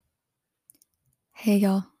Hey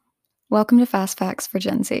y'all. Welcome to Fast Facts for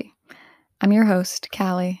Gen Z. I'm your host,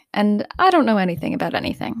 Callie, and I don't know anything about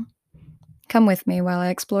anything. Come with me while I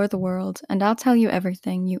explore the world, and I'll tell you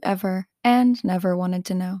everything you ever and never wanted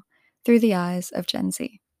to know through the eyes of Gen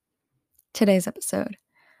Z. Today's episode: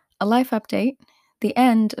 a life update, the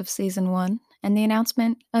end of Season 1, and the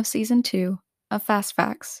announcement of Season 2 of Fast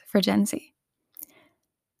Facts for Gen Z.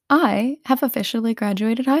 I have officially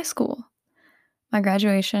graduated high school. My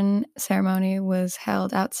graduation ceremony was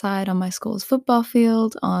held outside on my school's football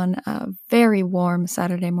field on a very warm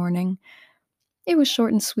Saturday morning. It was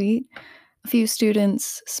short and sweet. A few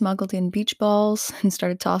students smuggled in beach balls and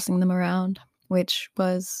started tossing them around, which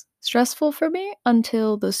was stressful for me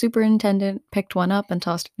until the superintendent picked one up and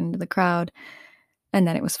tossed it into the crowd, and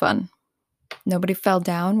then it was fun. Nobody fell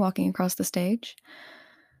down walking across the stage.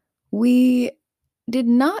 We did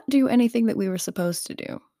not do anything that we were supposed to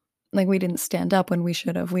do. Like, we didn't stand up when we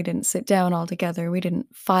should have. We didn't sit down all together. We didn't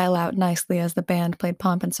file out nicely as the band played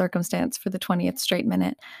Pomp and Circumstance for the 20th straight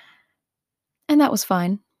minute. And that was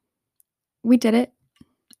fine. We did it,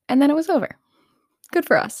 and then it was over. Good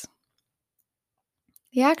for us.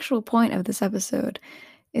 The actual point of this episode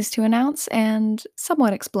is to announce and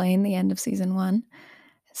somewhat explain the end of Season 1.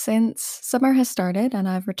 Since summer has started and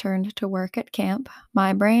I've returned to work at camp,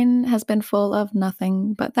 my brain has been full of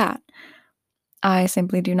nothing but that. I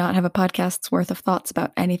simply do not have a podcast's worth of thoughts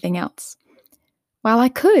about anything else. While I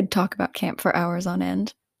could talk about camp for hours on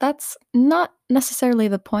end, that's not necessarily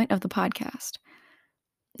the point of the podcast.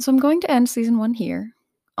 So I'm going to end Season 1 here,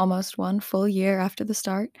 almost one full year after the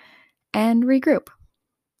start, and regroup.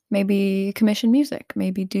 Maybe commission music,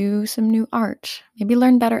 maybe do some new art, maybe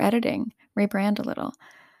learn better editing, rebrand a little.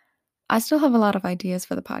 I still have a lot of ideas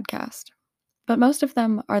for the podcast, but most of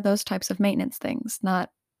them are those types of maintenance things, not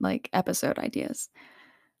like episode ideas.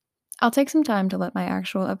 I'll take some time to let my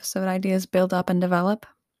actual episode ideas build up and develop,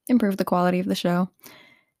 improve the quality of the show,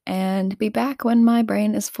 and be back when my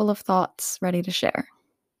brain is full of thoughts ready to share.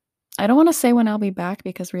 I don't want to say when I'll be back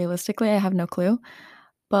because realistically I have no clue,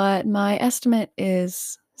 but my estimate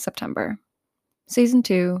is September. Season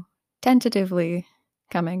 2, tentatively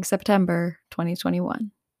coming September 2021.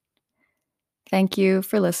 Thank you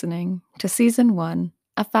for listening to Season 1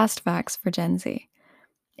 of Fast Facts for Gen Z.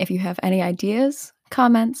 If you have any ideas,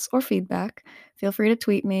 comments, or feedback, feel free to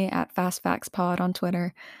tweet me at FastFactsPod on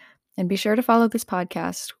Twitter, and be sure to follow this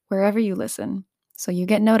podcast wherever you listen so you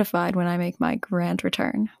get notified when I make my grand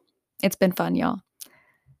return. It's been fun, y'all.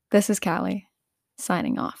 This is Callie,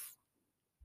 signing off.